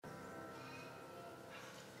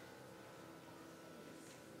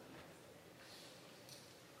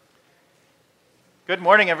Good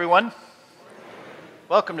morning, everyone.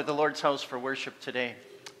 Welcome to the Lord's house for worship today.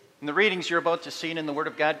 In the readings you're about to see and in the Word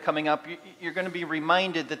of God coming up, you're going to be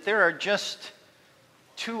reminded that there are just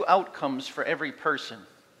two outcomes for every person.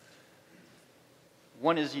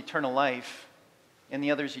 One is eternal life, and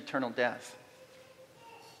the other is eternal death.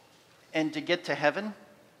 And to get to heaven,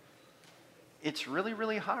 it's really,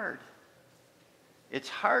 really hard. It's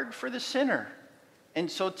hard for the sinner. And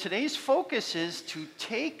so today's focus is to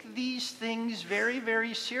take these things very,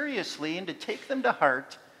 very seriously and to take them to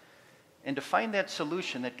heart and to find that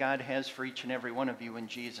solution that God has for each and every one of you in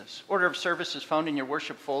Jesus. Order of service is found in your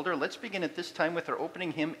worship folder. Let's begin at this time with our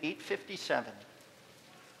opening hymn, 857.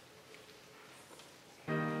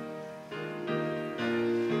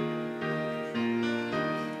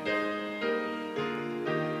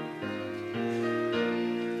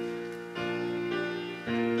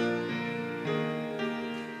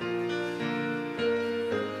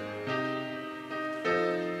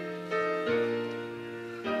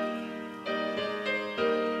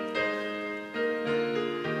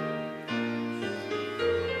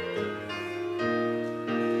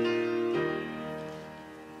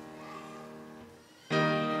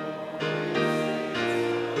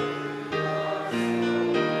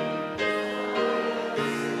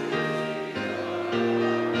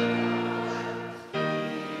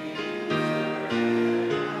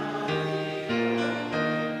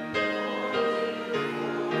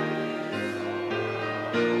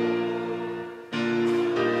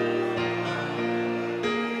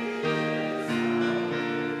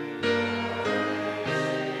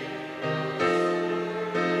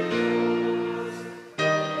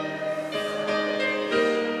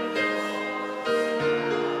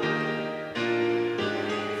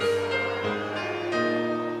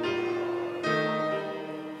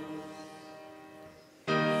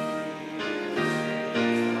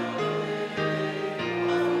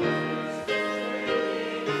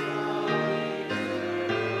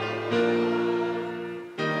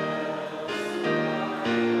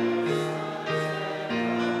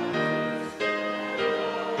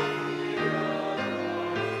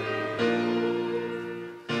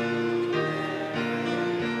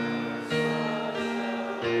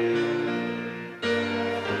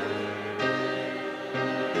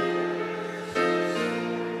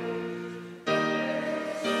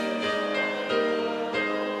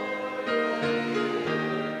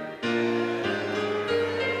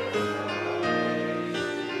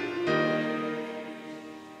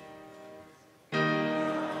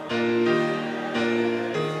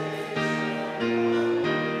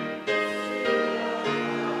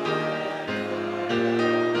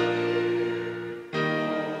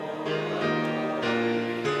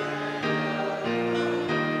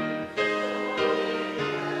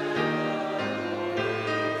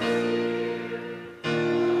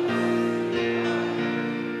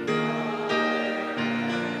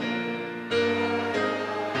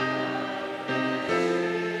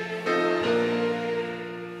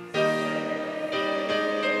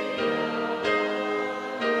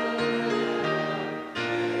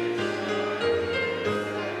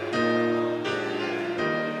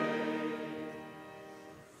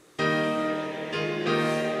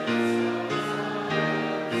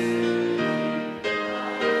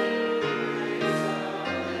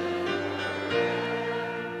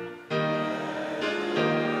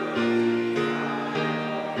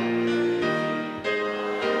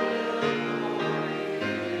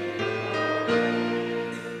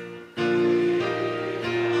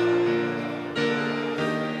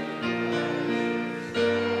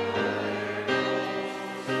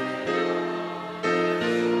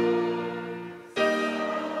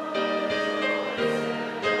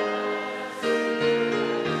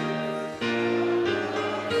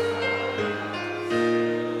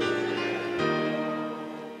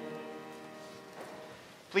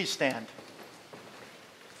 Please stand.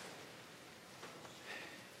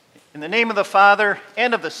 In the name of the Father,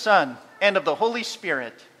 and of the Son, and of the Holy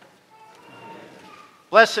Spirit. Amen.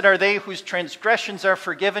 Blessed are they whose transgressions are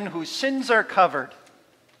forgiven, whose sins are covered.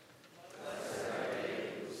 Blessed are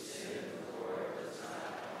they whose sin the Lord does not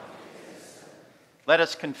count against them. Let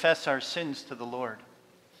us confess our sins to the Lord.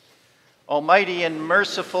 Almighty and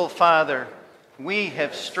merciful Father, we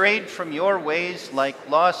have strayed from your ways like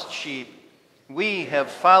lost sheep. We have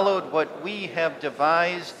followed what we have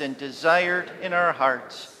devised and desired in our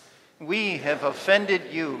hearts. We have offended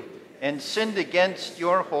you and sinned against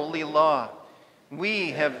your holy law.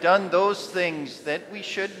 We have done those things that we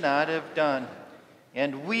should not have done,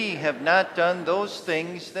 and we have not done those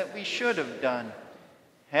things that we should have done.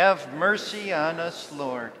 Have mercy on us,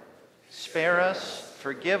 Lord. Spare us,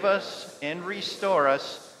 forgive us, and restore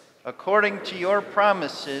us according to your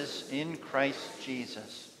promises in Christ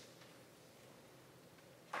Jesus.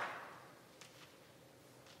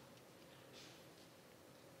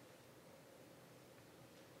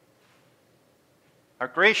 Our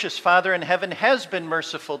gracious Father in heaven has been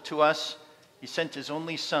merciful to us. He sent his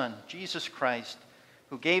only Son, Jesus Christ,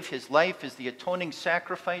 who gave his life as the atoning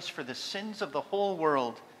sacrifice for the sins of the whole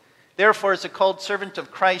world. Therefore, as a called servant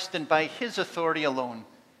of Christ and by his authority alone,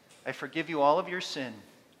 I forgive you all of your sin.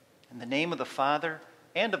 In the name of the Father,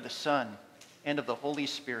 and of the Son, and of the Holy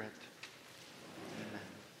Spirit. Amen.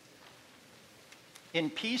 In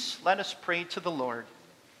peace, let us pray to the Lord.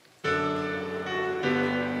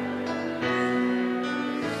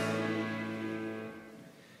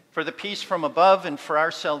 For the peace from above and for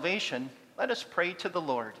our salvation, let us pray to the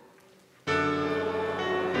Lord.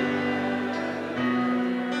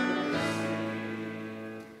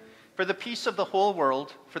 For the peace of the whole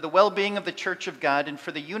world, for the well-being of the Church of God, and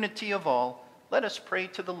for the unity of all, let us pray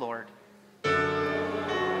to the Lord.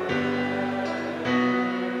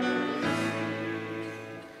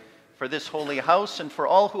 For this holy house and for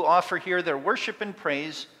all who offer here their worship and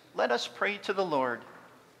praise, let us pray to the Lord.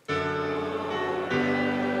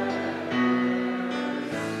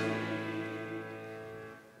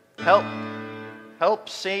 Help,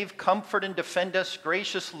 save, comfort, and defend us,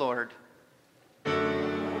 gracious Lord.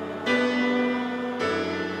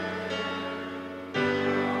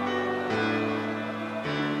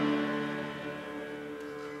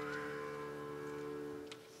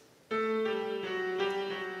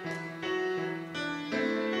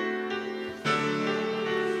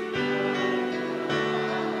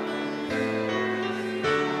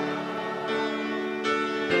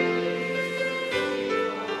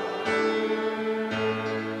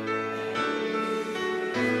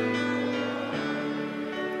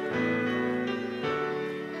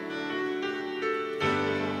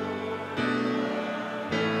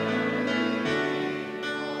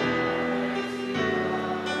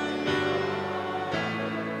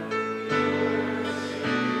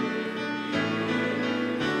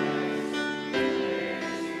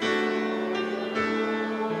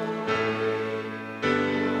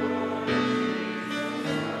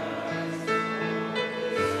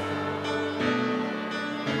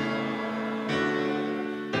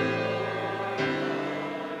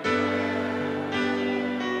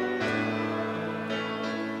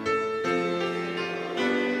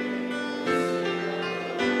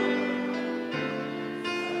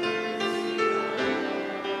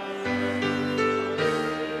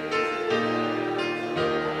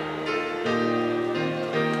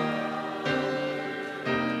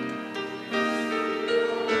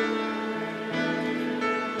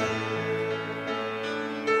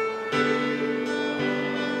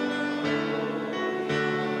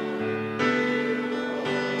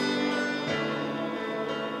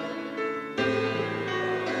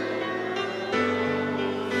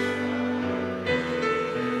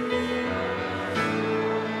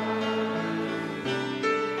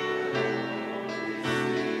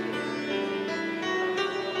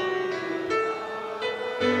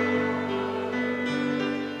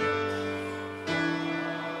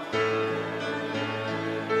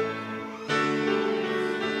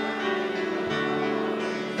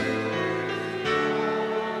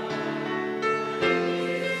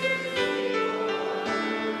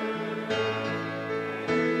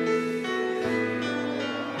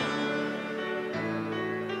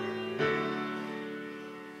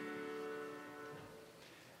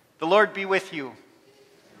 The Lord be with you.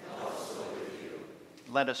 And also with you.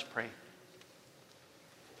 Let us pray.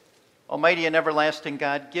 Almighty and everlasting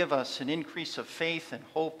God, give us an increase of faith and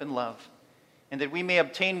hope and love, and that we may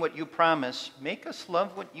obtain what you promise, make us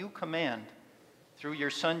love what you command. Through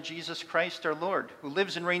your Son, Jesus Christ our Lord, who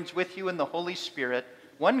lives and reigns with you in the Holy Spirit,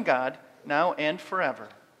 one God, now and forever.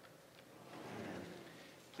 Amen.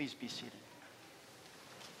 Please be seated.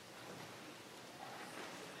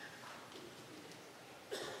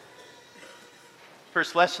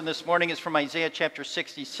 First lesson this morning is from Isaiah chapter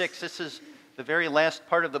 66. This is the very last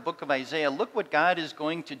part of the book of Isaiah. Look what God is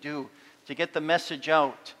going to do to get the message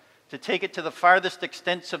out, to take it to the farthest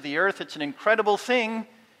extents of the earth. It's an incredible thing,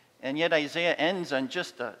 and yet Isaiah ends on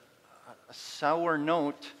just a sour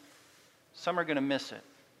note. Some are going to miss it.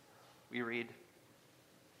 We read,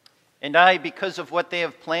 "And I, because of what they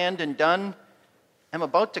have planned and done, am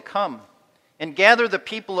about to come and gather the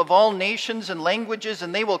people of all nations and languages,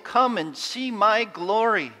 and they will come and see my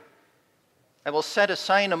glory. I will set a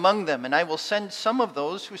sign among them, and I will send some of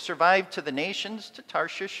those who survive to the nations, to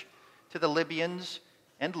Tarshish, to the Libyans,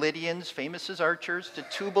 and Lydians, famous as archers, to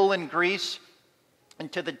Tubal in Greece, and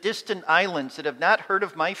to the distant islands that have not heard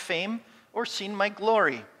of my fame or seen my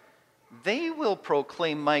glory. They will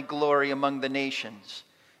proclaim my glory among the nations,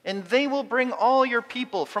 and they will bring all your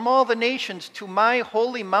people from all the nations to my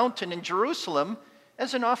holy mountain in Jerusalem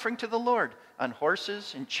as an offering to the Lord, on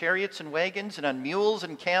horses and chariots and wagons, and on mules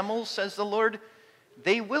and camels, says the Lord.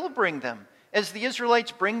 They will bring them, as the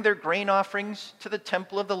Israelites bring their grain offerings to the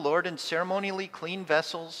temple of the Lord in ceremonially clean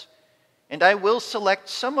vessels. And I will select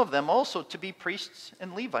some of them also to be priests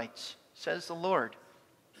and Levites, says the Lord.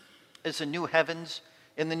 As the new heavens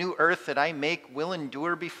and the new earth that I make will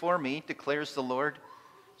endure before me, declares the Lord,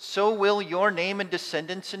 so will your name and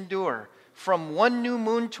descendants endure. From one new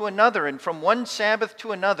moon to another, and from one Sabbath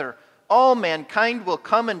to another, all mankind will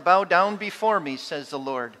come and bow down before me, says the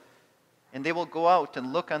Lord. And they will go out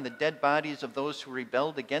and look on the dead bodies of those who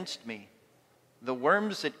rebelled against me. The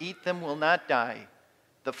worms that eat them will not die.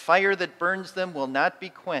 The fire that burns them will not be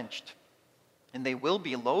quenched. And they will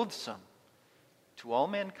be loathsome to all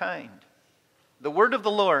mankind. The word of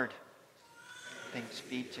the Lord. Thanks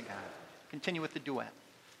be to God. Continue with the duet.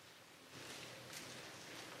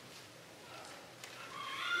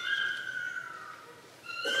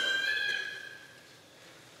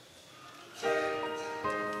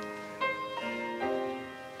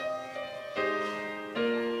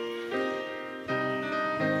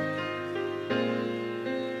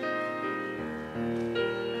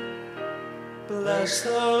 Bless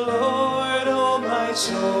the Lord, O my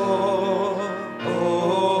soul,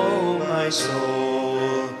 O my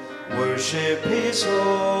soul, worship his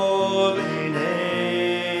holy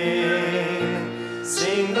name.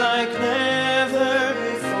 Sing like never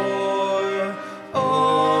before,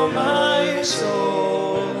 O my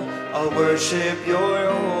soul, I'll worship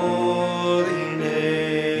your holy name.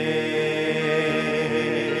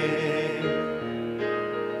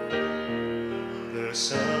 The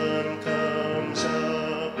sun comes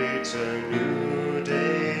up, it's a new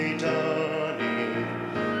day dawning.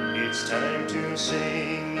 It's time to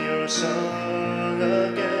sing your song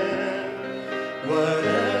again.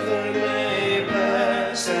 Whatever may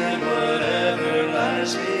pass and whatever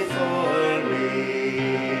lies before me,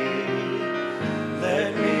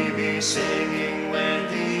 let me be singing when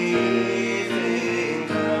the evening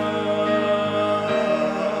comes.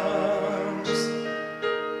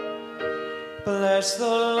 Bless the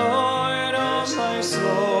Lord, O my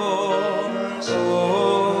soul,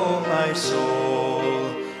 O my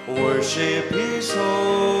soul, worship his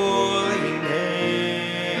holy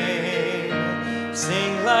name.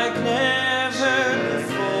 Sing like never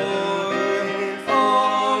before,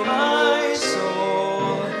 O my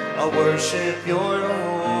soul, I'll worship your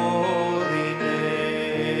holy name.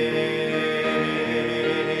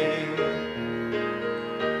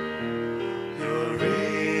 You're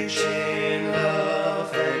rich in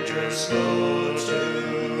love and you're slow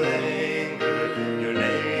to anger. Your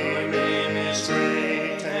name is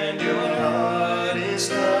great and your heart is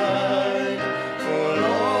kind. For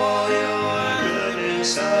all your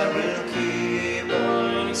goodness I will keep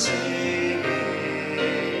on singing.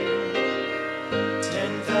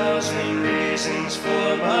 10,000 reasons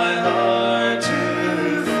for my heart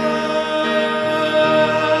to find.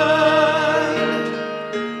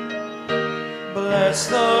 Bless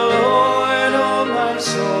the Lord, O my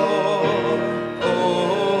soul,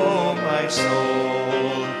 O my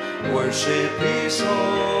soul, worship his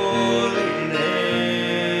holy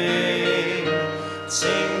name.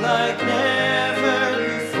 Sing like never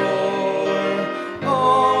before,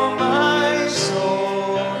 O my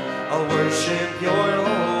soul, I'll worship your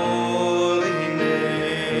holy name.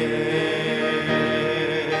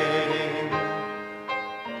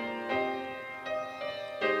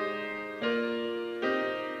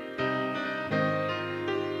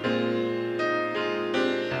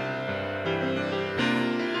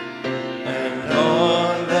 And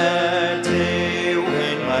on that day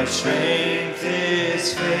when my strength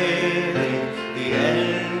is failing, the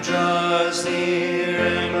end draws near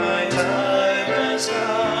and my time has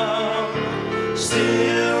come,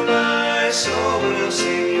 still my soul will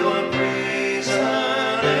sing your praise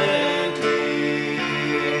unending.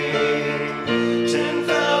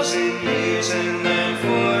 10,000 years and then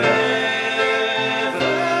forevermore.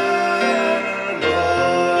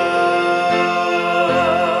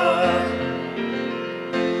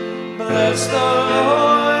 Bless the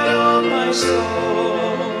Lord, O my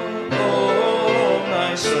soul, O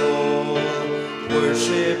my soul,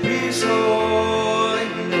 worship his holy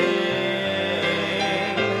name.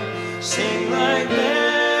 Sing like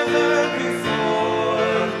never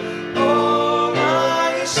before, O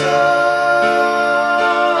my soul.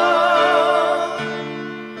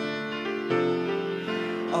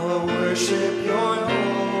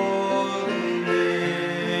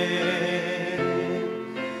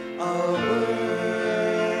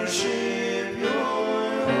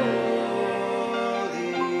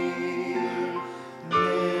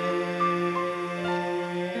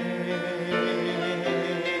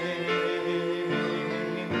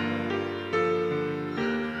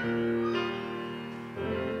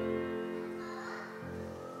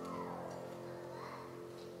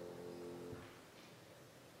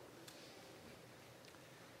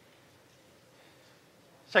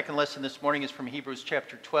 Second lesson this morning is from Hebrews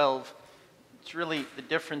chapter 12. It's really the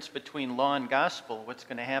difference between law and gospel, what's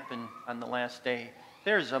going to happen on the last day.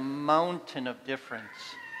 There's a mountain of difference.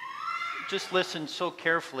 Just listen so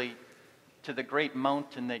carefully to the great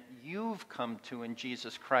mountain that you've come to in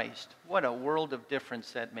Jesus Christ. What a world of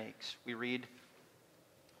difference that makes. We read,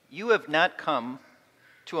 "You have not come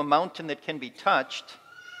to a mountain that can be touched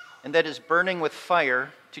and that is burning with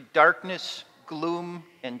fire, to darkness, gloom,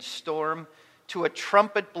 and storm, to a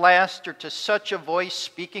trumpet blast, or to such a voice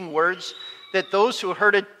speaking words that those who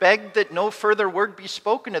heard it begged that no further word be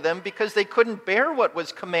spoken to them, because they couldn't bear what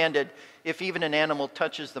was commanded. If even an animal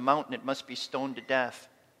touches the mountain, it must be stoned to death."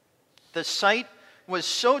 The sight was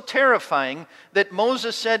so terrifying that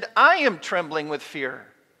Moses said, "I am trembling with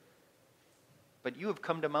fear." But you have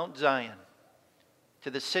come to Mount Zion, to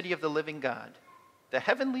the city of the living God, the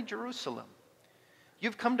heavenly Jerusalem.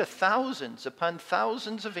 You've come to thousands upon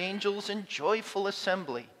thousands of angels in joyful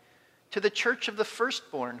assembly, to the church of the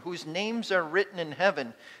firstborn, whose names are written in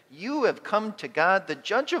heaven. You have come to God, the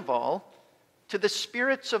judge of all, to the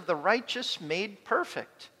spirits of the righteous made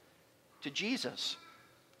perfect, to Jesus,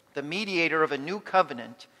 the mediator of a new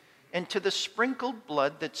covenant, and to the sprinkled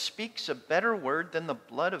blood that speaks a better word than the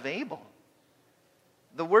blood of Abel.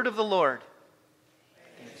 The word of the Lord.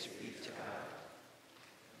 Thanks be to God.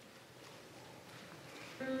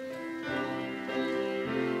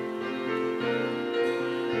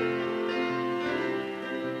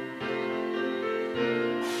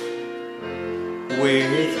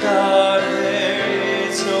 With God there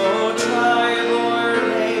is no tribe or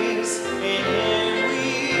race, in Him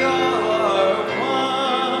we are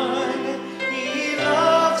one. He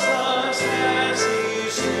loves us as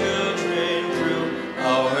His children through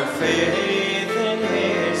our faith in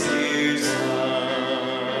His dear Son.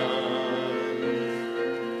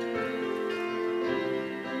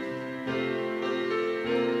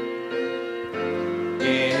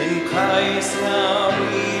 In Christ now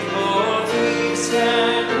we both east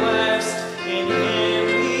and west, in Him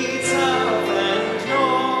we south and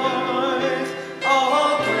north.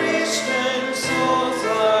 All Christian souls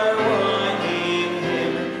are one in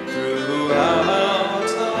Him throughout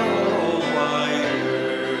the whole wide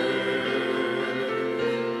earth.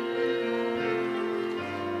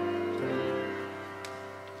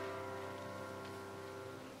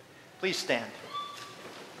 Please stand.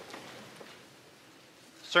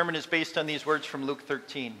 The sermon is based on these words from Luke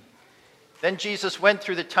 13. Then Jesus went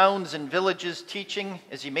through the towns and villages teaching.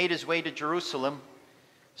 As He made His way to Jerusalem,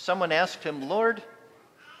 someone asked Him, "Lord,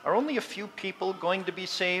 are only a few people going to be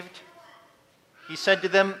saved?" He said to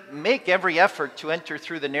them, "Make every effort to enter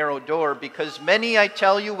through the narrow door, because many, I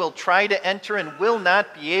tell you, will try to enter and will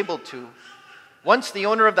not be able to. Once the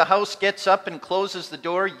owner of the house gets up and closes the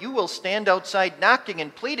door, you will stand outside knocking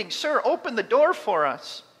and pleading, 'Sir, open the door for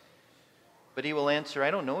us.' But he will answer,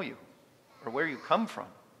 'I don't know you, or where you come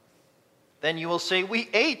from.' Then you will say, 'We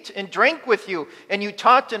ate and drank with you, and you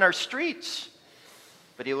taught in our streets.'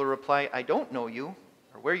 But he will reply, 'I don't know you,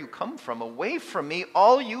 or where you come from. Away from me,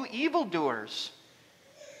 all you evildoers.'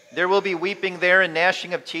 There will be weeping there and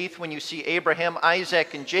gnashing of teeth when you see Abraham,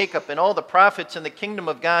 Isaac, and Jacob, and all the prophets in the kingdom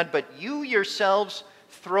of God, but you yourselves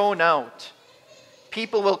thrown out.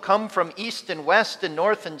 People will come from east and west and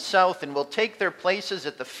north and south, and will take their places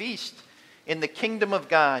at the feast in the kingdom of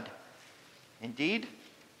God. Indeed,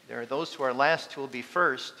 there are those who are last who will be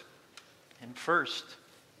first, and first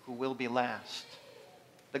who will be last."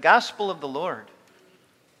 The gospel of the Lord.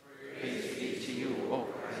 Praise be to you, O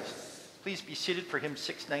Christ. Please be seated for hymn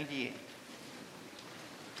 698.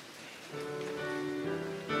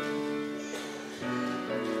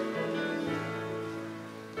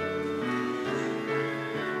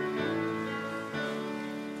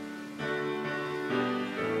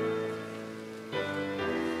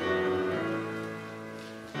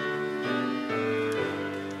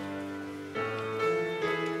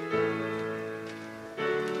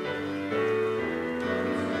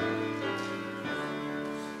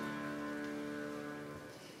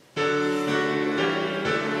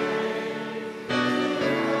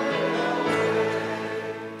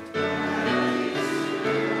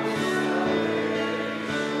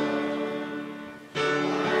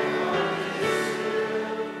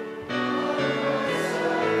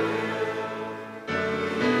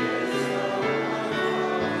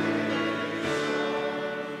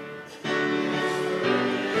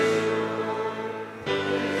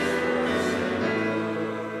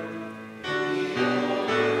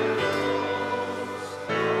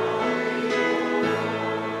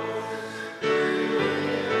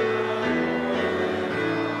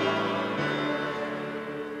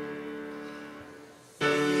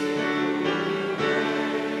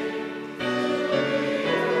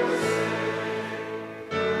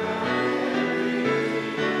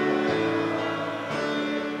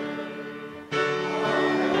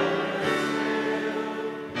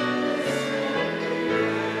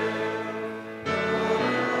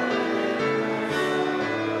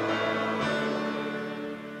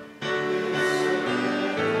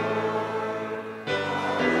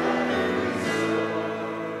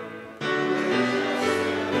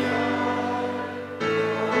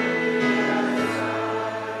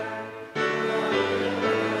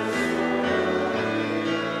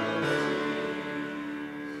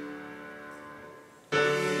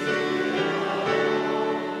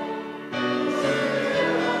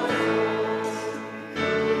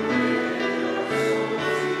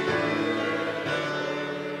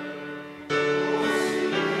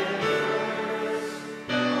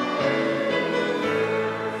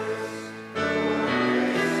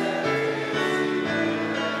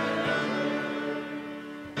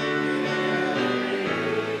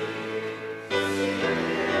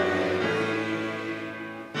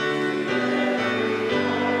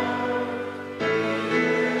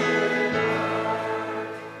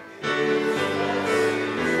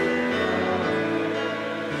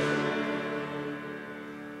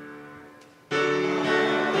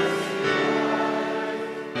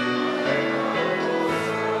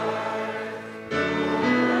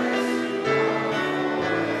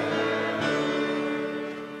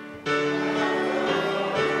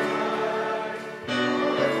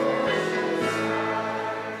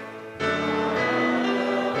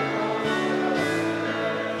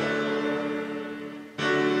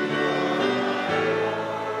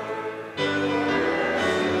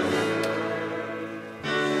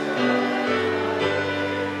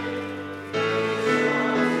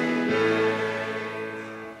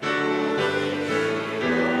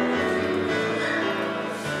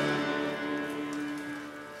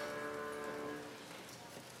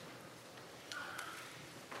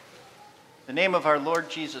 the name of our Lord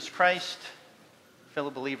Jesus Christ, fellow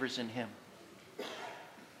believers in him.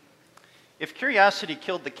 If curiosity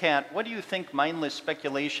killed the cat, what do you think mindless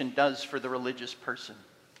speculation does for the religious person?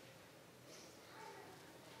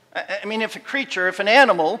 I mean, if an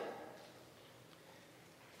animal,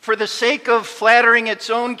 for the sake of flattering its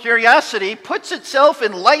own curiosity, puts itself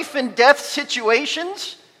in life and death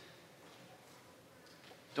situations,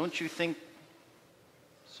 don't you think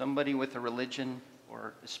somebody with a religion,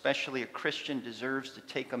 or especially a Christian, deserves to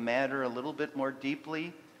take a matter a little bit more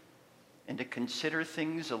deeply and to consider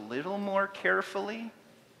things a little more carefully?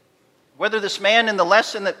 Whether this man in the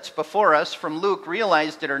lesson that's before us from Luke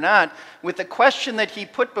realized it or not, with the question that he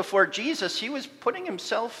put before Jesus, he was putting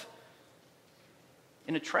himself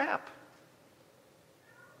in a trap.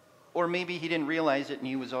 Or maybe he didn't realize it and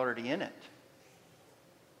he was already in it.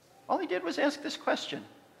 All he did was ask this question.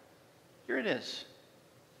 Here it is.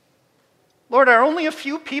 Lord, are only a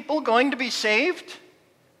few people going to be saved?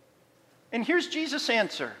 And here's Jesus'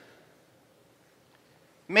 answer.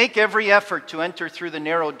 Make every effort to enter through the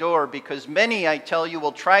narrow door, because many, I tell you,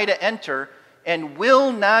 will try to enter and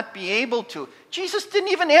will not be able to. Jesus didn't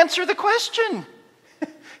even answer the question.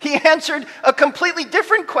 He answered a completely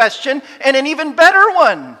different question and an even better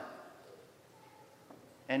one.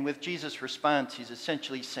 And with Jesus' response, he's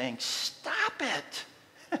essentially saying, stop it.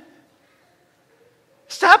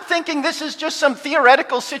 Stop thinking this is just some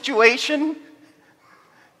theoretical situation.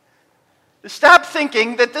 Stop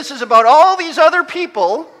thinking that this is about all these other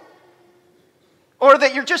people, or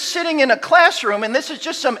that you're just sitting in a classroom and this is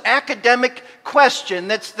just some academic question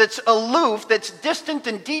that's aloof, that's distant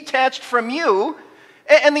and detached from you,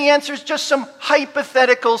 and the answer is just some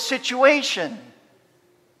hypothetical situation.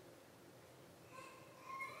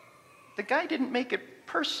 The guy didn't make it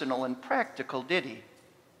personal and practical, did he?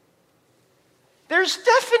 There's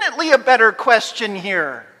definitely a better question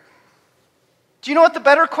here. Do you know what the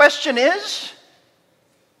better question is?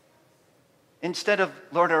 Instead of,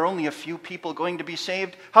 Lord, are only a few people going to be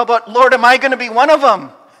saved? How about, Lord, am I going to be one of them?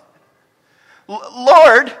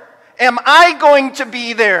 Lord, am I going to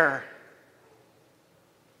be there?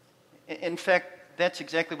 In fact, that's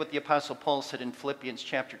exactly what the Apostle Paul said in Philippians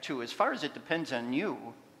chapter 2. As far as it depends on you,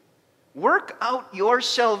 work out your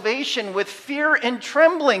salvation with fear and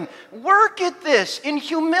trembling. Work at this in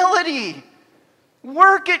humility.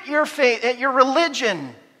 Work at your faith, at your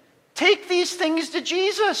religion. Take these things to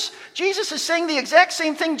Jesus. Jesus is saying the exact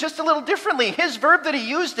same thing, just a little differently. His verb that he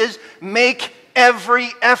used is make every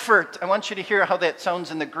effort. I want you to hear how that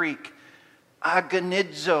sounds in the Greek.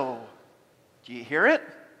 Agonizo. Do you hear it?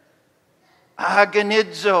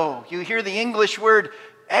 Agonizo. You hear the English word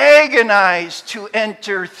agonize to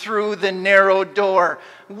enter through the narrow door.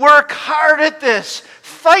 Work hard at this.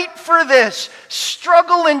 Fight for this.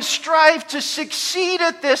 Struggle and strive to succeed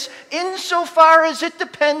at this insofar as it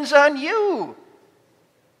depends on you.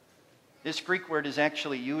 This Greek word is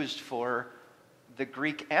actually used for the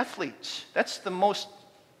Greek athletes. That's the most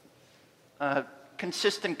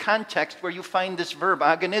consistent context where you find this verb,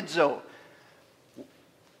 agonizo.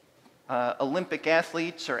 Olympic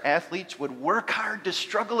athletes or athletes would work hard to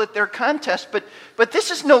struggle at their contest, but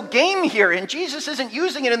this is no game here, and Jesus isn't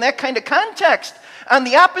using it in that kind of context. On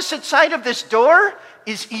the opposite side of this door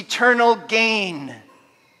is eternal gain.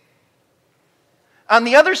 On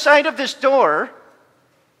the other side of this door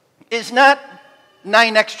is not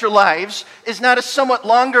 9 extra lives, is not a somewhat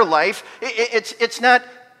longer life, it's not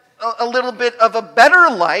a little bit of a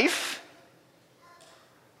better life.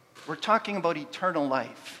 We're talking about eternal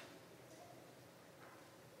life.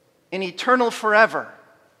 In eternal forever.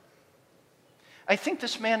 I think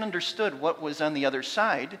this man understood what was on the other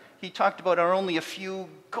side. He talked about are only a few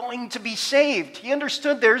going to be saved. He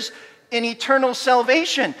understood there's an eternal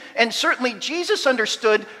salvation. And certainly Jesus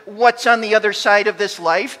understood what's on the other side of this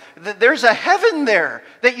life, that there's a heaven there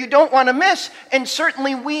that you don't want to miss. And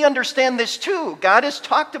certainly we understand this too. God has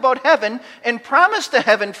talked about heaven and promised a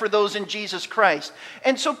heaven for those in Jesus Christ.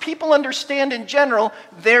 And so people understand in general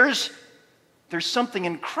there's something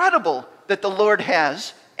incredible that the Lord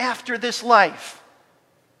has after this life.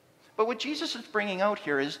 But what Jesus is bringing out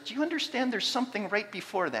here is, do you understand there's something right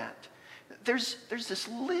before that? There's this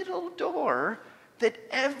little door that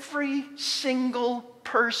every single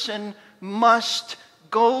person must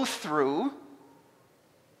go through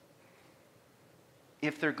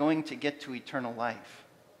if they're going to get to eternal life.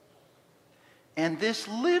 And this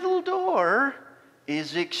little door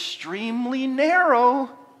is extremely narrow.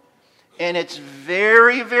 And it's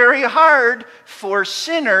very, very hard for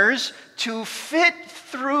sinners to fit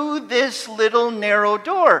through this little narrow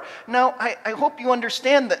door. Now, I hope you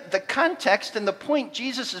understand that the context and the point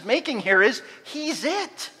Jesus is making here is, he's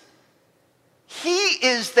it.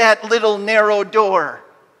 is that little narrow door.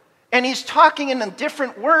 And he's talking in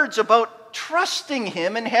different words about trusting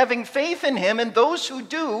him and having faith in him, and those who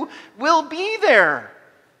do will be there.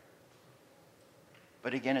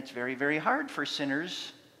 But again, it's very, very hard for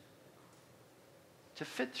sinners to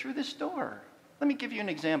fit through this door. Let me give you an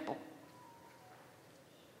example.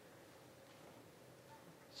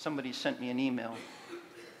 Somebody sent me an email.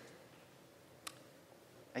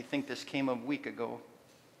 I think this came a week ago.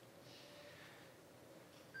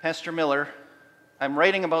 Pastor Miller, I'm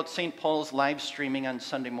writing about St. Paul's live streaming on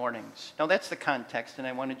Sunday mornings. Now that's the context, and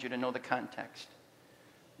I wanted you to know the context.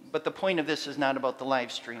 But the point of this is not about the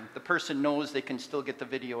live stream. The person knows they can still get the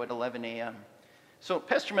video at 11 a.m. So,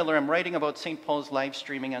 Pastor Miller, I'm writing about St. Paul's live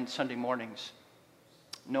streaming on Sunday mornings.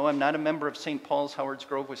 No, I'm not a member of St. Paul's, Howards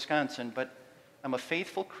Grove, Wisconsin, but I'm a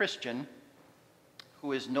faithful Christian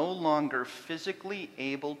who is no longer physically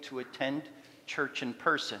able to attend church in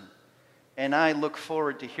person. And I look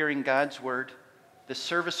forward to hearing God's word, the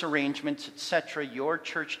service arrangements, etc. your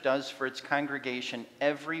church does for its congregation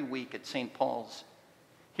every week at St. Paul's.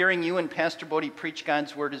 Hearing you and Pastor Bodie preach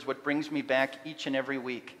God's word is what brings me back each and every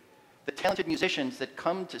week. The talented musicians that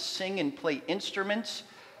come to sing and play instruments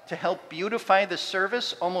to help beautify the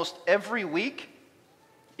service almost every week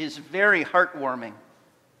is very heartwarming.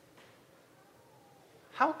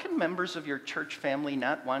 How can members of your church family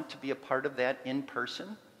not want to be a part of that in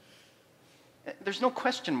person? There's no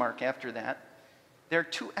question mark after that. There are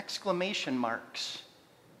 2 exclamation marks.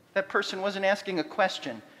 That person wasn't asking a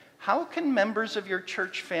question. How can members of your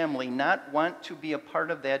church family not want to be a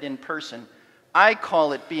part of that in person? I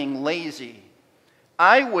call it being lazy.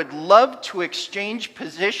 I would love to exchange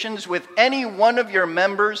positions with any one of your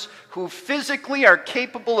members who physically are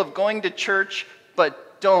capable of going to church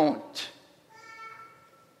but don't.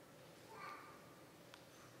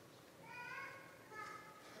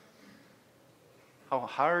 How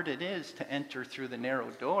hard it is to enter through the narrow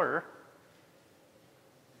door,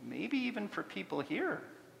 maybe even for people here.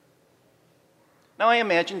 Now, I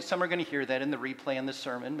imagine some are going to hear that in the replay and the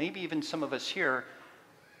sermon, maybe even some of us here,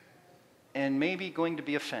 and maybe going to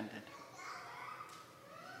be offended.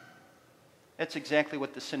 That's exactly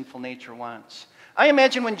what the sinful nature wants. I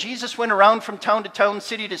imagine when Jesus went around from town to town,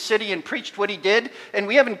 city to city, and preached what he did, and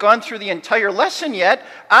we haven't gone through the entire lesson yet,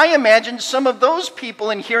 I imagine some of those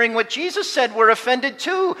people in hearing what Jesus said were offended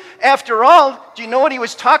too. After all, do you know what he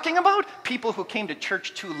was talking about? People who came to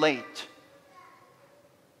church too late.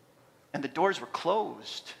 And the doors were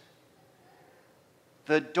closed.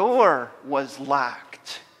 The door was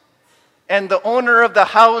locked. And the owner of the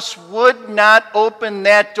house would not open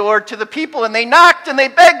that door to the people. And they knocked and they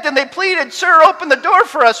begged and they pleaded, "Sir, open the door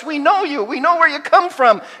for us. We know you. We know where you come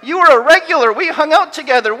from. You were a regular. We hung out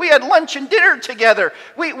together. We had lunch and dinner together.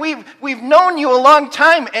 We've known you a long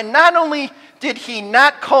time." And not only did he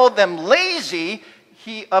not call them lazy,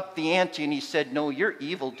 he upped the ante and he said, "No, you're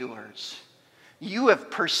evildoers. You have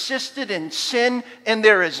persisted in sin, and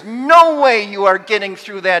there is no way you are getting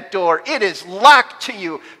through that door. It is locked to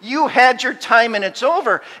you. You had your time, and it's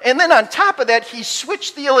over." And then on top of that, he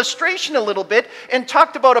switched the illustration a little bit and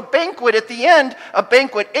talked about a banquet at the end, a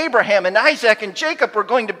banquet Abraham and Isaac and Jacob were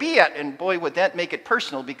going to be at. And boy, would that make it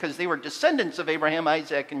personal, because they were descendants of Abraham,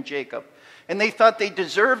 Isaac, and Jacob. And they thought they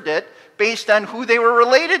deserved it based on who they were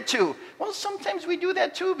related to. Well, sometimes we do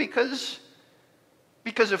that too, because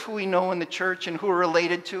of who we know in the church and who we're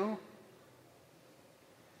related to.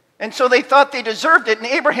 And so they thought they deserved it, and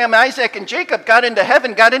Abraham, Isaac, and Jacob got into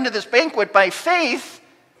heaven, got into this banquet by faith,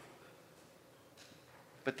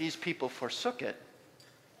 but these people forsook it.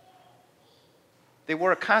 They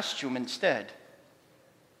wore a costume instead.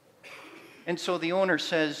 And so the owner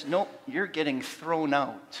says, "Nope, you're getting thrown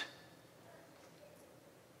out,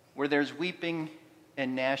 where there's weeping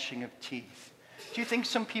and gnashing of teeth." Do you think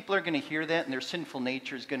some people are going to hear that and their sinful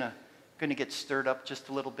nature is going to get stirred up just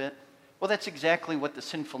a little bit? Well, that's exactly what the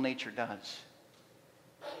sinful nature does.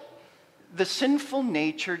 The sinful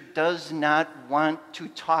nature does not want to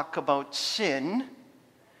talk about sin.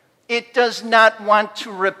 It does not want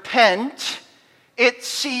to repent. It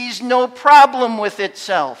sees no problem with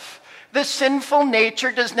itself. The sinful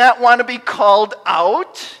nature does not want to be called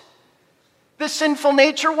out. The sinful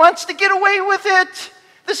nature wants to get away with it.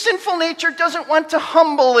 The sinful nature doesn't want to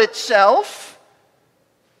humble itself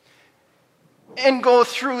and go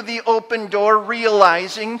through the open door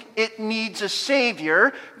realizing it needs a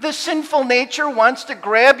Savior. The sinful nature wants to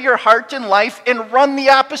grab your heart and life and run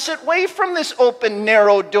the opposite way from this open,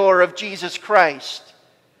 narrow door of Jesus Christ.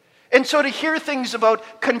 And so to hear things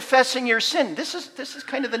about confessing your sin, this is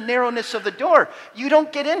kind of the narrowness of the door. You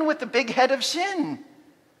don't get in with the big head of sin.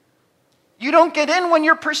 You don't get in when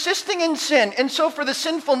you're persisting in sin. And so for the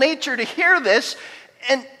sinful nature to hear this,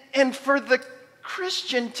 and for the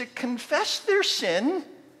Christian to confess their sin,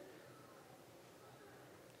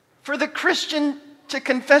 for the Christian to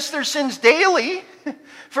confess their sins daily,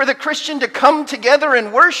 for the Christian to come together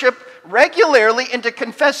and worship regularly and to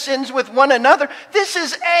confess sins with one another, this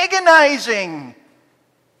is agonizing.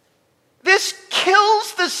 This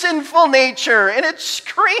kills the sinful nature and it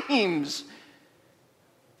screams.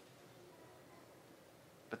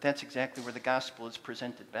 But that's exactly where the gospel is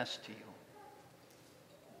presented best to you.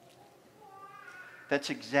 That's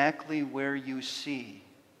exactly where you see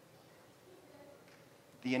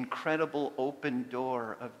the incredible open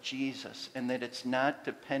door of Jesus, and that it's not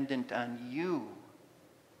dependent on you,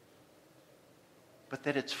 but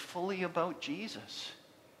that it's fully about Jesus.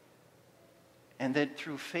 And that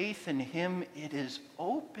through faith in him, it is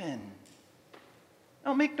open.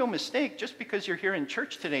 Now, make no mistake, just because you're here in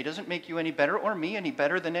church today doesn't make you any better or me any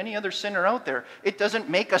better than any other sinner out there. It doesn't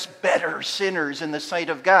make us better sinners in the sight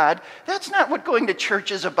of God. That's not what going to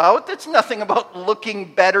church is about. That's nothing about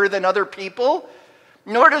looking better than other people.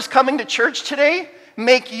 Nor does coming to church today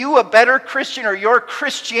make you a better Christian or your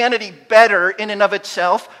Christianity better in and of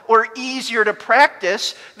itself or easier to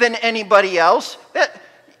practice than anybody else.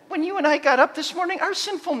 When you and I got up this morning, our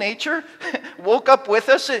sinful nature woke up with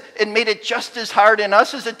us and made it just as hard in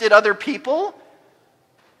us as it did other people.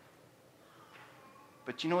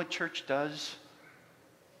 But you know what church does?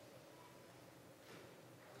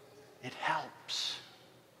 It helps.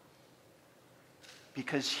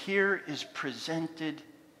 Because here is presented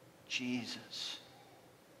Jesus.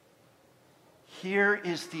 Here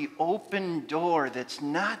is the open door that's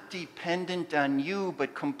not dependent on you,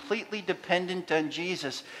 but completely dependent on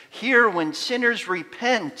Jesus. Here, when sinners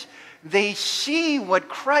repent, they see what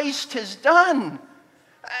Christ has done.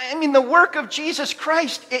 I mean, the work of Jesus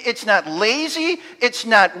Christ, it's not lazy, it's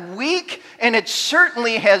not weak, and it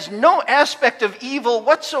certainly has no aspect of evil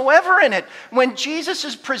whatsoever in it. When Jesus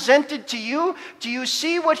is presented to you, do you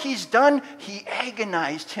see what he's done? He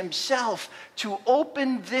agonized himself to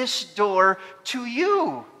open this door to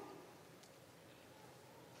you.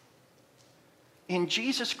 In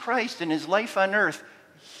Jesus Christ, in his life on earth,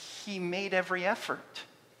 he made every effort.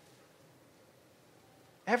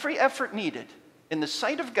 Every effort needed in the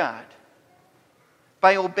sight of God,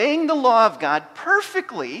 by obeying the law of God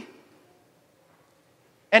perfectly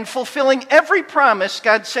and fulfilling every promise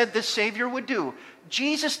God said this Savior would do.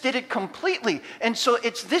 Jesus did it completely. And so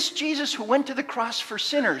it's this Jesus who went to the cross for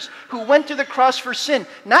sinners, who went to the cross for sin,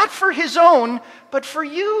 not for his own, but for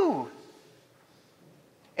you.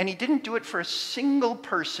 And he didn't do it for a single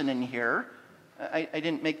person in here. I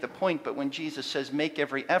didn't make the point, but when Jesus says make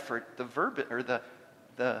every effort, the verb or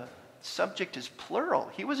the subject is plural.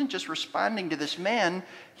 He wasn't just responding to this man,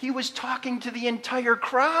 he was talking to the entire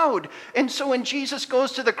crowd. And so when Jesus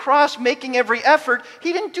goes to the cross making every effort,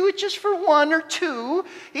 he didn't do it just for one or two,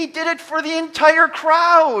 he did it for the entire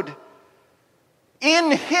crowd.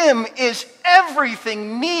 In him is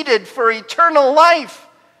everything needed for eternal life.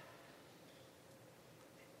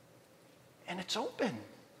 And it's open.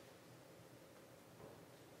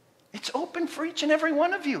 It's open for each and every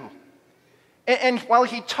one of you. And while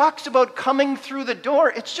he talks about coming through the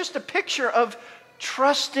door, it's just a picture of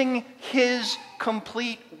trusting his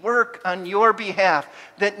complete work on your behalf,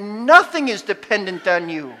 that nothing is dependent on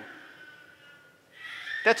you.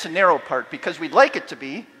 That's a narrow part because we'd like it to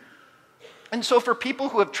be. And so for people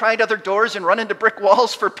who have tried other doors and run into brick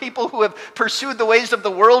walls, for people who have pursued the ways of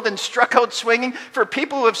the world and struck out swinging, for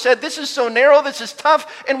people who have said, this is so narrow, this is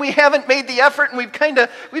tough, and we haven't made the effort, and we've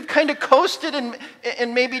kind of coasted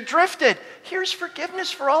and maybe drifted. Here's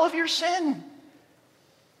forgiveness for all of your sin.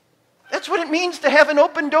 That's what it means to have an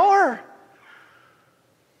open door.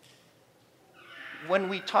 When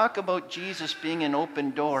we talk about Jesus being an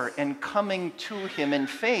open door and coming to him in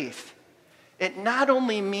faith, it not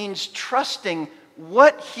only means trusting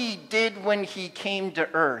what he did when he came to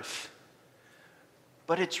earth,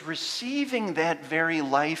 but it's receiving that very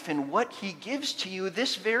life in what he gives to you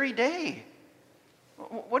this very day.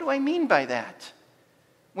 What do I mean by that?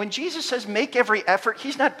 When Jesus says make every effort,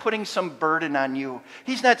 he's not putting some burden on you.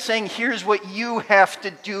 He's not saying here's what you have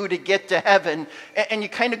to do to get to heaven, and you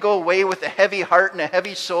kind of go away with a heavy heart and a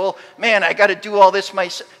heavy soul. Man, I got to do all this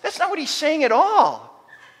myself. That's not what he's saying at all.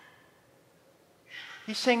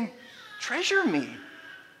 He's saying, treasure me.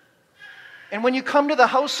 And when you come to the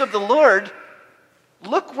house of the Lord,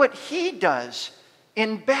 look what he does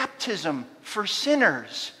in baptism for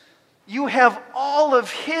sinners. You have all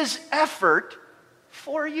of his effort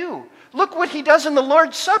for you. Look what he does in the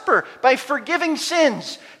Lord's Supper by forgiving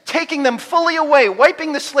sins, taking them fully away,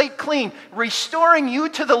 wiping the slate clean, restoring you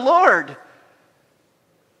to the Lord,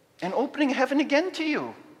 and opening heaven again to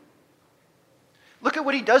you. Look at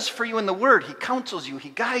what he does for you in the Word. He counsels you, he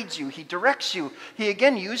guides you, he directs you. He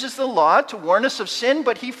again uses the law to warn us of sin,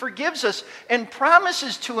 but he forgives us and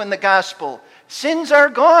promises to in the gospel. Sins are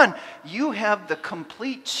gone. You have the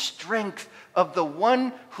complete strength of the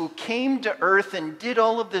one who came to earth and did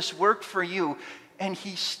all of this work for you. And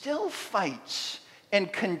he still fights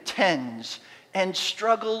and contends and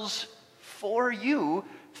struggles for you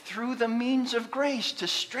through the means of grace to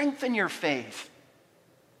strengthen your faith,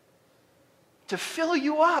 to fill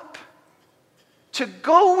you up, to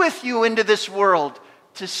go with you into this world,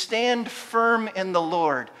 to stand firm in the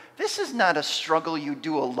Lord. This is not a struggle you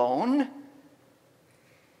do alone.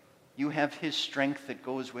 You have his strength that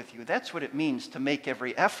goes with you. That's what it means to make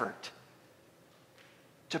every effort.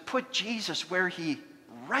 To put Jesus where he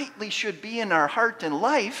rightly should be in our heart and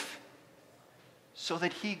life, so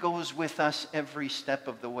that he goes with us every step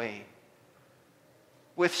of the way.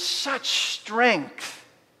 With such strength,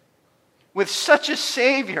 with such a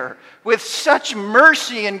Savior, with such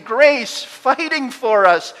mercy and grace fighting for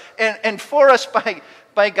us and for us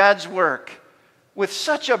by God's work, with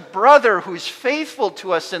such a brother who's faithful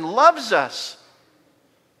to us and loves us,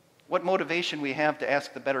 what motivation we have to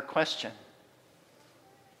ask the better question.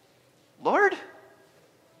 Lord,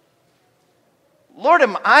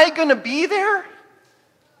 am I going to be there?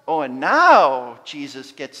 Oh, and now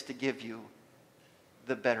Jesus gets to give you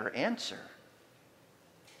the better answer.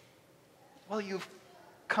 Well, you've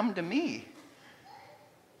come to me.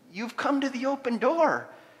 You've come to the open door.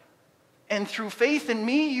 And through faith in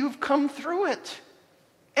me, you've come through it.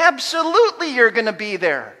 Absolutely, you're going to be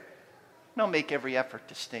there. Now make every effort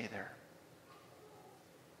to stay there.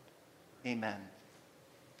 Amen.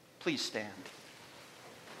 Please stand.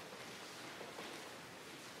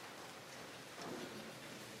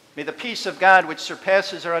 May the peace of God, which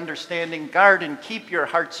surpasses our understanding, guard and keep your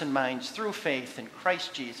hearts and minds through faith in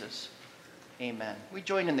Christ Jesus. Amen. We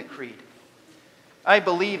join in the creed. I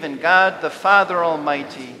believe in God, the Father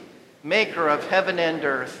Almighty, maker of heaven and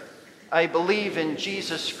earth. I believe in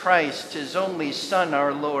Jesus Christ, his only Son,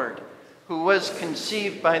 our Lord, who was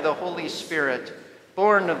conceived by the Holy Spirit,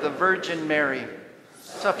 born of the Virgin Mary,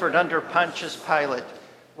 suffered under Pontius Pilate,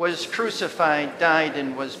 was crucified, died,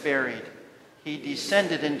 and was buried. He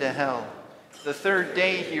descended into hell. The third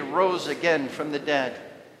day he rose again from the dead.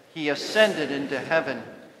 He ascended into heaven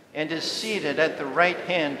and is seated at the right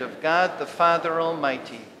hand of God the Father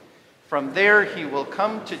Almighty. From there he will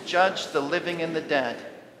come to judge the living and the dead.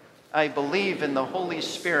 I believe in the Holy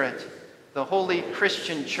Spirit, the holy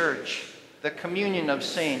Christian church, the communion of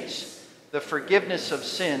saints, the forgiveness of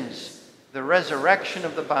sins, the resurrection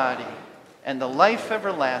of the body, and the life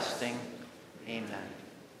everlasting. Amen.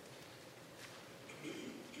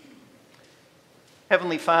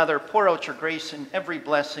 Heavenly Father, pour out your grace and every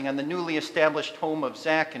blessing on the newly established home of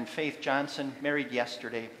Zach and Faith Johnson, married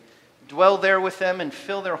yesterday. Dwell there with them and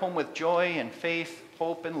fill their home with joy and faith,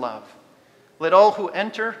 hope, and love. Let all who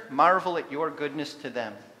enter marvel at your goodness to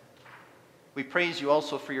them. We praise you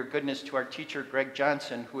also for your goodness to our teacher, Greg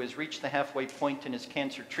Johnson, who has reached the halfway point in his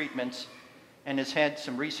cancer treatments and has had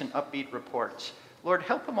some recent upbeat reports. Lord,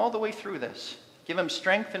 help him all the way through this. Give him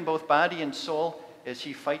strength in both body and soul as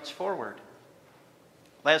he fights forward.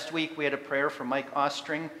 Last week we had a prayer for Mike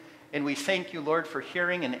Ostring, and we thank you, Lord, for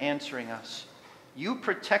hearing and answering us. You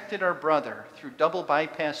protected our brother through double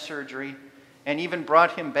bypass surgery and even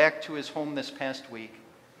brought him back to his home this past week.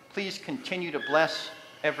 Please continue to bless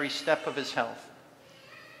every step of his health.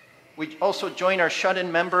 We also join our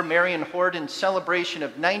shut-in member, Marion Horde, in celebration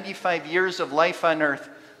of 95 years of life on earth.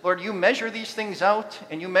 Lord, you measure these things out,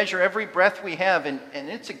 and you measure every breath we have, and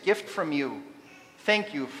it's a gift from you.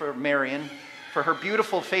 Thank you for Marion, for her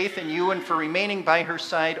beautiful faith in you, and for remaining by her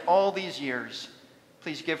side all these years.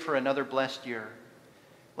 Please give her another blessed year.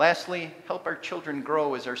 Lastly, help our children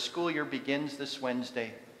grow as our school year begins this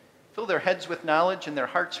Wednesday. Fill their heads with knowledge and their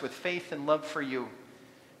hearts with faith and love for you.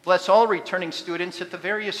 Bless all returning students at the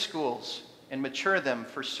various schools and mature them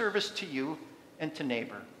for service to you and to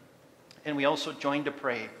neighbor. And we also join to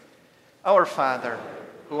pray. Our Father,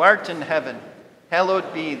 who art in heaven,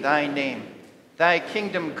 hallowed be thy name. Thy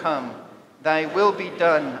kingdom come. Thy will be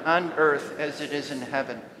done on earth as it is in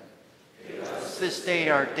heaven. Give us this day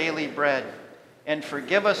our daily bread, and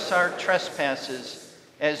forgive us our trespasses,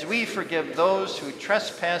 as we forgive those who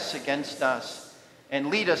trespass against us. And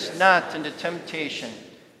lead us not into temptation,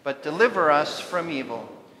 but deliver us from evil.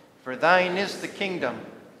 For thine is the kingdom,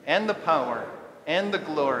 and the power, and the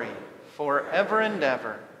glory, forever and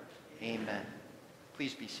ever. Amen.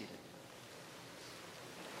 Please be seated.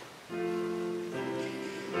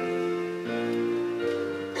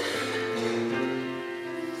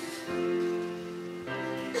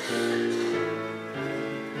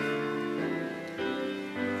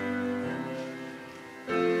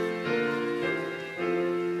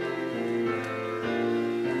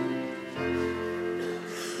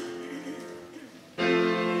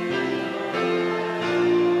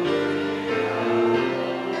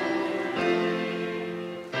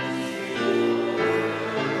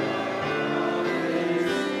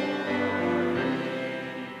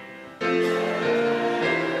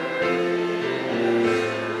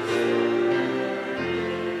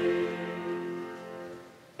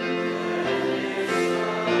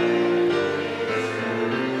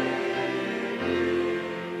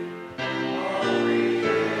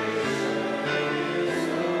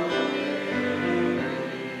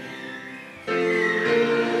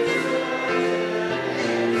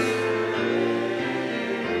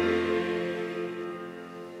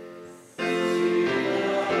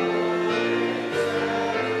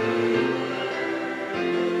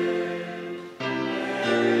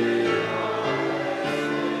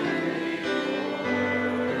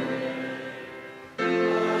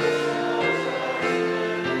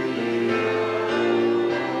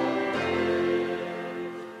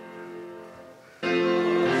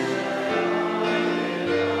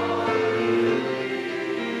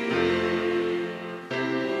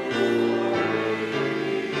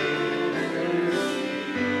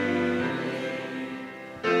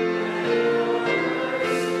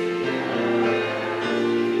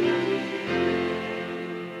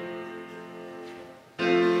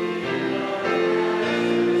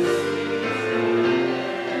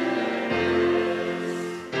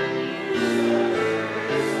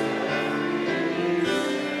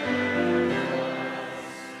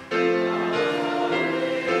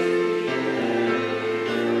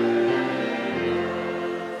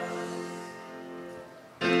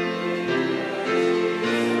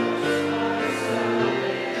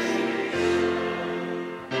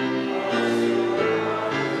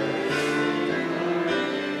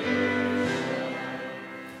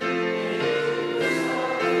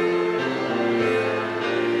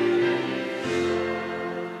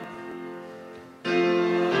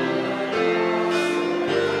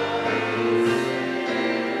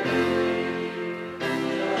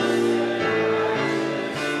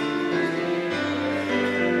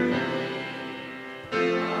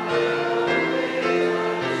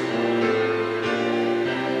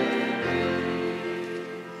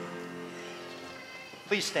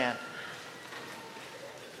 Please stand.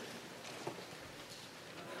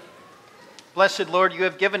 Blessed Lord, you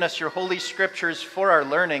have given us your holy scriptures for our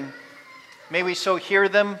learning. May we so hear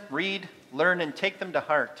them, read, learn, and take them to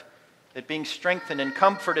heart, that being strengthened and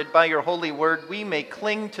comforted by your holy word, we may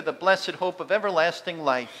cling to the blessed hope of everlasting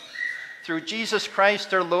life. Through Jesus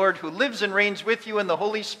Christ our Lord, who lives and reigns with you in the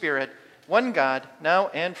Holy Spirit, one God, now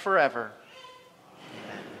and forever.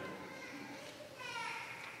 Amen.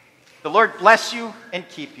 The Lord bless you and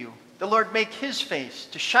keep you. The Lord make his face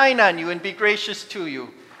to shine on you and be gracious to you.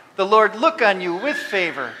 The Lord look on you with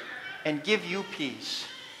favor and give you peace.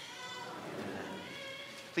 Amen.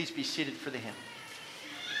 Please be seated for the hymn.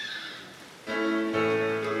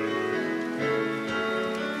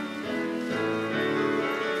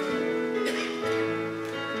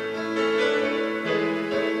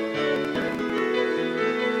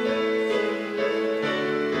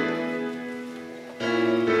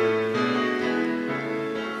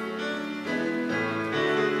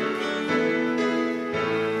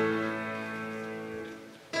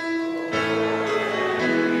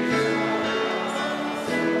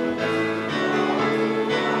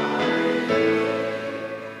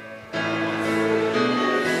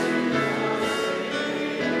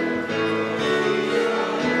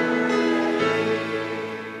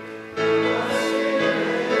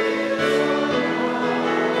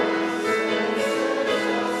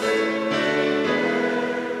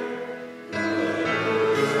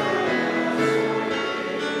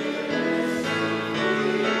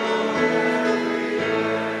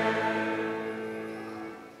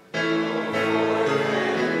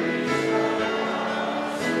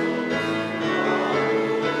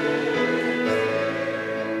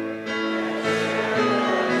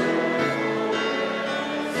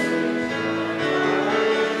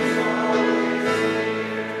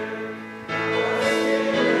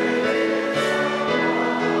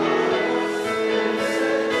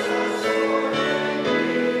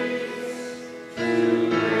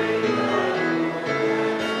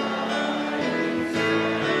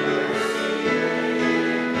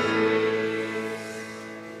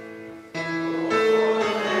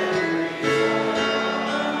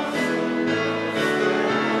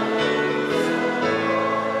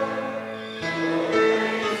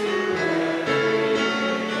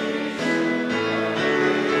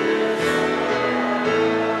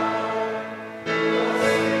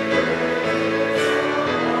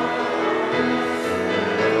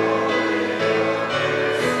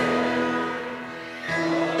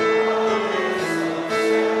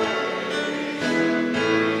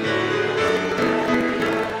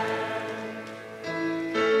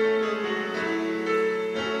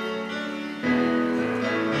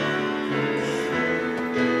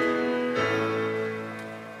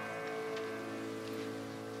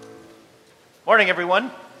 Morning, everyone,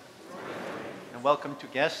 and welcome to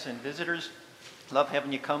guests and visitors. Love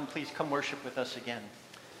having you come. Please come worship with us again.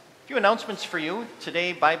 A few announcements for you.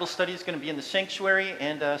 Today, Bible study is going to be in the sanctuary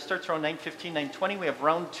and starts around 9:15, 9:20. We have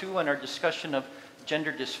round 2 on our discussion of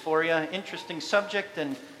gender dysphoria. Interesting subject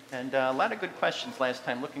and a lot of good questions last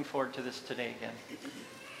time. Looking forward to this today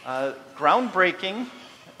again. Groundbreaking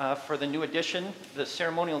for the new edition. The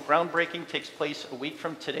ceremonial groundbreaking takes place a week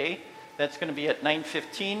from today. That's going to be at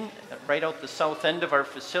 9:15, right out the south end of our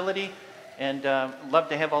facility. And love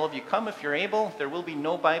to have all of you come if you're able. There will be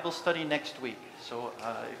no Bible study next week. So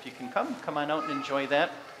if you can come on out and enjoy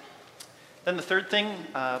that. Then the third thing,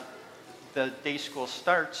 the day school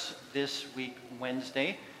starts this week,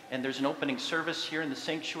 Wednesday. And there's an opening service here in the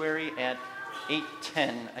sanctuary at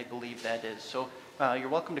 8:10, I believe that is. So you're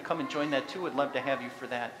welcome to come and join that too. Would love to have you for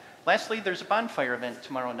that. Lastly, there's a bonfire event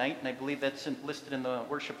tomorrow night, and I believe that's listed in the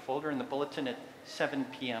worship folder in the bulletin at 7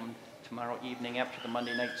 p.m. tomorrow evening after the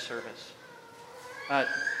Monday night service.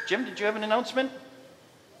 Jim, did you have an announcement?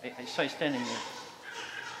 I saw you standing there.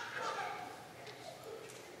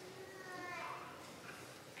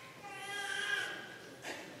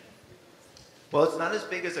 Well, it's not as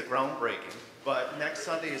big as a groundbreaking, but next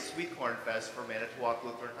Sunday is Sweet Corn Fest for Manitowoc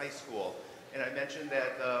Lutheran High School. And I mentioned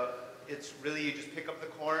that it's really, you just pick up the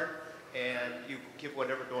corn and you give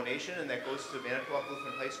whatever donation, and that goes to Manitowoc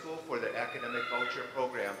Lutheran High School for the academic voucher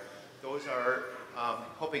program. Those are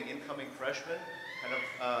helping incoming freshmen kind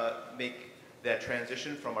of make that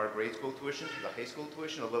transition from our grade school tuition to the high school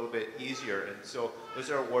tuition a little bit easier. And so those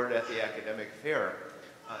are awarded at the academic fair.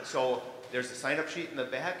 So there's a sign-up sheet in the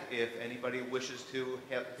back if anybody wishes to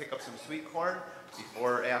pick up some sweet corn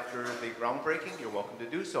before or after the groundbreaking. You're welcome to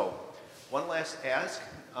do so. One last ask.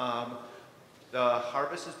 The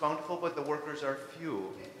harvest is bountiful, but the workers are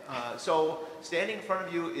few. So standing in front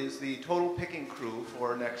of you is the total picking crew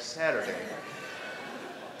for next Saturday.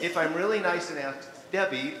 If I'm really nice and ask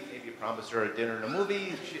Debbie, maybe promise her a dinner and a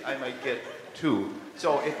movie, I might get 2.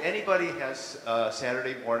 So if anybody has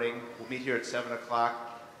Saturday morning, we'll meet here at 7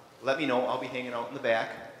 o'clock. Let me know. I'll be hanging out in the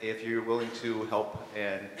back if you're willing to help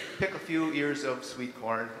and pick a few ears of sweet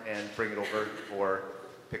corn and bring it over for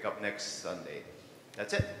pickup next Sunday.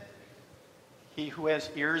 That's it. He who has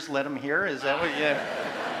ears, let him hear. Is that what you...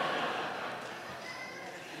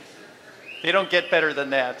 They don't get better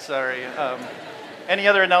than that, sorry. Any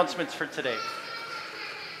other announcements for today?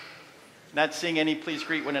 Not seeing any, please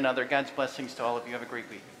greet one another. God's blessings to all of you. Have a great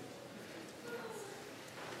week.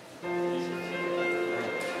 Good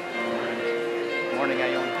morning,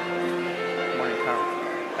 Ione. Good morning, Carl.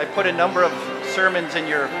 I put a number of sermons in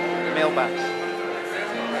your mailbox.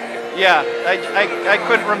 Yeah, I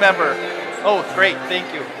couldn't remember. Oh, great,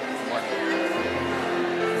 thank you.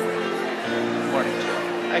 Good morning.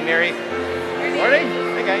 Hi, Mary. Good morning.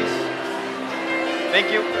 Hi, guys. Thank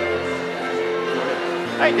you.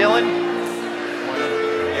 Hi, Dylan.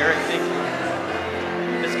 Eric, thank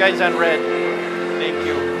you. This guy's on red. Thank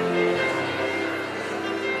you.